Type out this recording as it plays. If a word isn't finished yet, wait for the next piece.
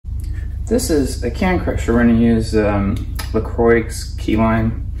This is a can crusher. We're going to use LaCroix's key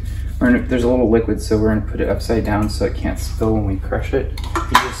lime. There's a little liquid, so we're going to put it upside down so it can't spill when we crush it.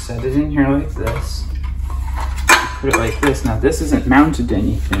 You just set it in here like this. Put it like this. Now this isn't mounted to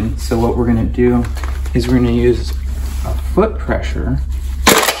anything, so what we're going to do is we're going to use a foot pressure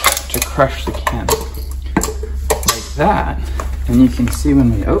to crush the can like that. And you can see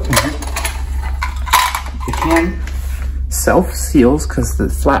when we open it, the can self-seals because the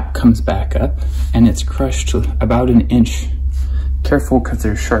flap comes back up and it's crushed to about 1 inch. Careful because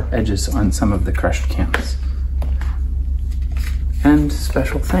there's sharp edges on some of the crushed cans. And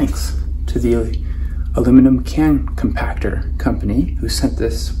special thanks to the Aluminum Can Compactor company who sent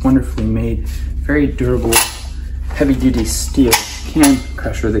this wonderfully made, very durable, heavy-duty steel can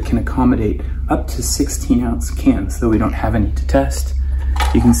crusher that can accommodate up to 16-ounce cans, though we don't have any to test.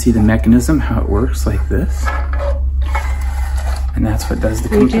 You can see the mechanism, how it works like this. And that's what does the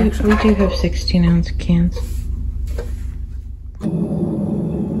compaction. We do have 16-ounce cans.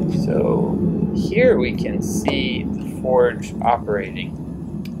 So here we can see the forge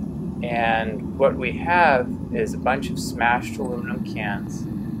operating. And what we have is a bunch of smashed aluminum cans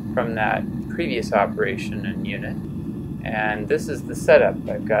from that previous operation and unit. And this is the setup.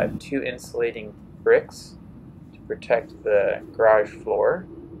 I've got 2 insulating bricks to protect the garage floor.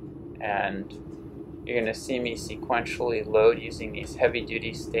 And you're going to see me sequentially load using these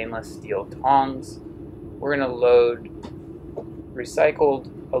heavy-duty stainless steel tongs. We're going to load recycled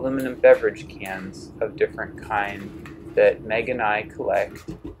aluminum beverage cans of different kind that Meg and I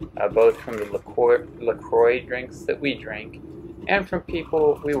collect, both from the LaCroix drinks that we drink and from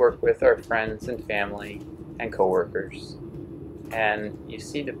people we work with, our friends and family and co-workers. And you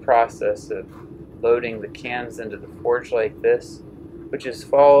see the process of loading the cans into the forge like this, which is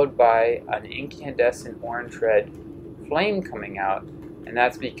followed by an incandescent orange-red flame coming out, and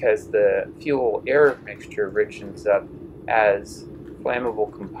that's because the fuel-air mixture richens up as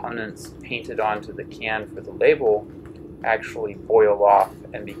flammable components painted onto the can for the label actually boil off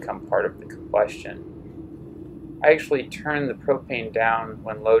and become part of the combustion. I actually turn the propane down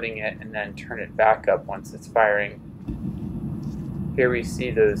when loading it and then turn it back up once it's firing. Here we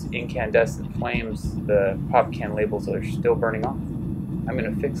see those incandescent flames. The pop can labels are still burning off. I'm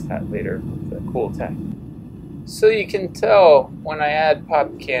going to fix that later with a cool tech. So you can tell when I add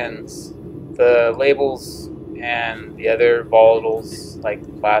pop cans, the labels and the other volatiles like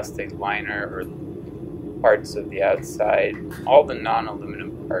the plastic liner or parts of the outside, all the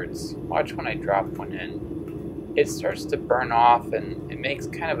non-aluminum parts, watch when I drop one in. It starts to burn off and it makes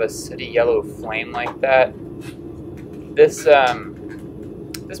kind of a sooty yellow flame like that. This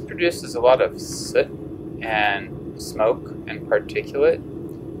produces a lot of soot and smoke and particulate.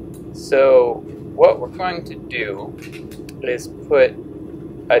 So what we're going to do is put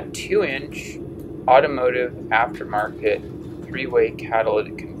a 2-inch automotive aftermarket 3-way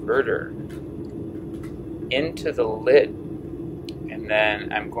catalytic converter into the lid, and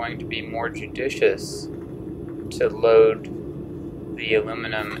then I'm going to be more judicious to load the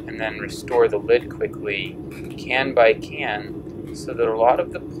aluminum and then restore the lid quickly, can by can, so that a lot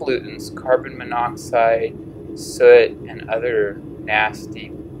of the pollutants, carbon monoxide, soot, and other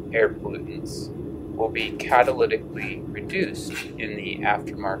nasty air pollutants will be catalytically reduced in the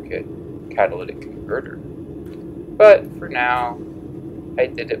aftermarket catalytic converter. But for now, I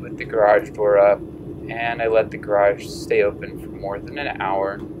did it with the garage door up, and I let the garage stay open for more than an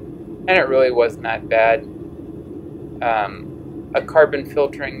hour, and it really wasn't that bad. A carbon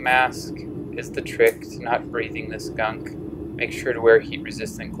filtering mask is the trick to not breathing this gunk. Make sure to wear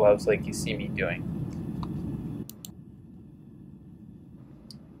heat-resistant gloves like you see me doing.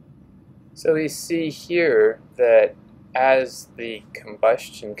 So we see here that as the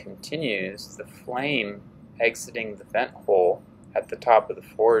combustion continues, the flame exiting the vent hole at the top of the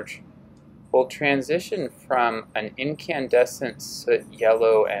forge will transition from an incandescent soot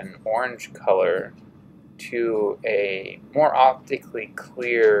yellow and orange color to a more optically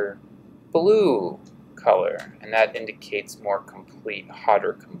clear blue color, and that indicates more complete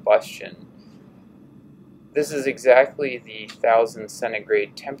hotter combustion. This is exactly the 1000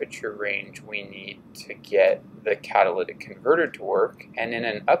 centigrade temperature range we need to get the catalytic converter to work, and in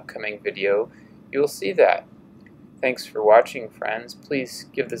an upcoming video you'll see that. Thanks for watching, friends. Please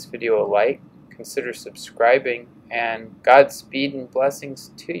give this video a like, consider subscribing, and Godspeed and blessings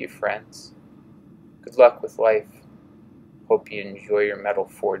to you, friends. Good luck with life. Hope you enjoy your metal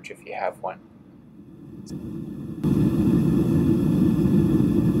forge if you have one.